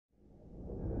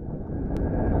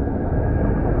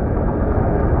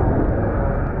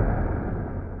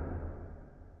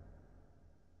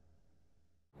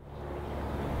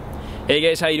Hey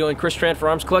guys, how you doing? Chris Tran for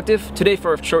Arms Collective. Today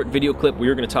for our short video clip, we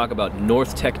are going to talk about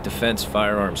Northtech Defense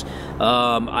firearms.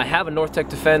 I have a Northtech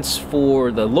Defense for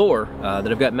the lower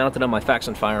that I've got mounted on my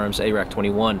Faxon Firearms ARAC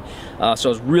 21. So I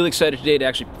was really excited today to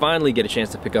actually finally get a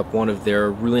chance to pick up one of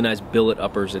their really nice billet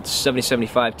uppers. It's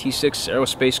 7075 T6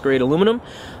 aerospace grade aluminum.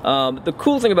 The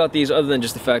cool thing about these, other than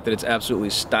just the fact that it's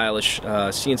absolutely stylish,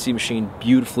 CNC machine,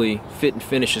 beautifully, fit and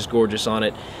finish is gorgeous on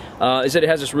it, is that it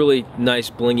has this really nice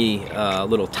blingy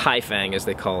little tie fang, as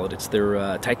they call it. It's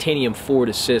their titanium forward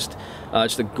assist.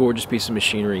 It's a gorgeous piece of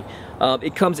machinery.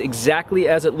 It comes exactly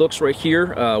as it looks right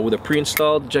here with a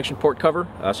pre-installed ejection port cover,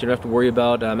 so you don't have to worry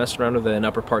about messing around with an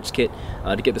upper parts kit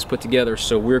to get this put together.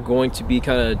 So we're going to be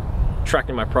kind of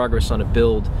tracking my progress on a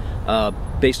build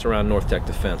based around Northtech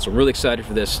Defense. So I'm really excited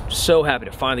for this. So happy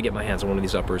to finally get my hands on one of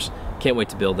these uppers. Can't wait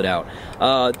to build it out.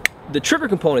 The trigger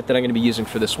component that I'm going to be using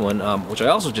for this one, which I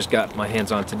also just got my hands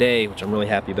on today, which I'm really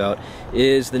happy about,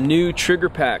 is the new trigger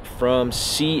pack from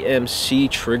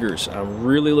CMC Triggers. I'm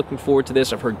really looking forward to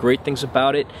this. I've heard great things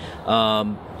about it.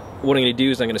 What I'm going to do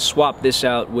is I'm going to swap this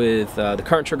out with the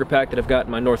current trigger pack that I've got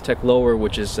in my Northtech lower,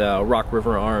 which is Rock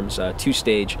River Arms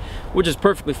 2-stage, which is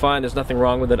perfectly fine. There's nothing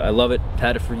wrong with it. I love it.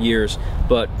 Had it for years,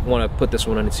 but want to put this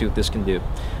one on and see what this can do.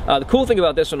 The cool thing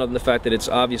about this one, other than the fact that it's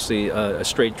obviously a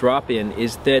straight drop-in,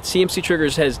 is that CMC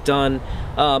Triggers has done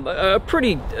a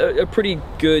pretty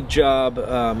good job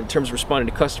in terms of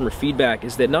responding to customer feedback.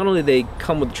 Is that not only they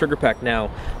come with the trigger pack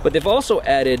now, but they've also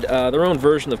added their own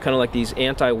version of kind of like these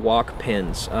anti-walk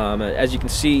pins. As you can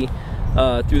see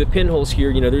through the pinholes here,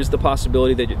 you know, there's the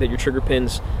possibility that your trigger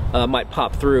pins might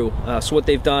pop through. So what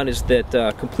they've done is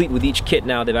that complete with each kit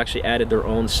now, they've actually added their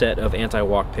own set of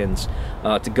anti-walk pins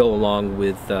to go along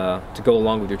with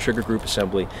your trigger group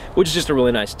assembly, which is just a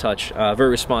really nice touch. Very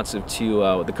responsive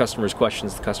to the customers'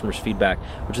 questions, the customers' feedback,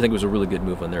 which I think was a really good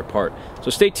move on their part.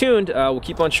 So stay tuned. We'll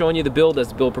keep on showing you the build as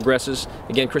the build progresses.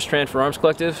 Again, Chris Tran for Arms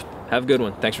Collective. Have a good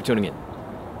one. Thanks for tuning in.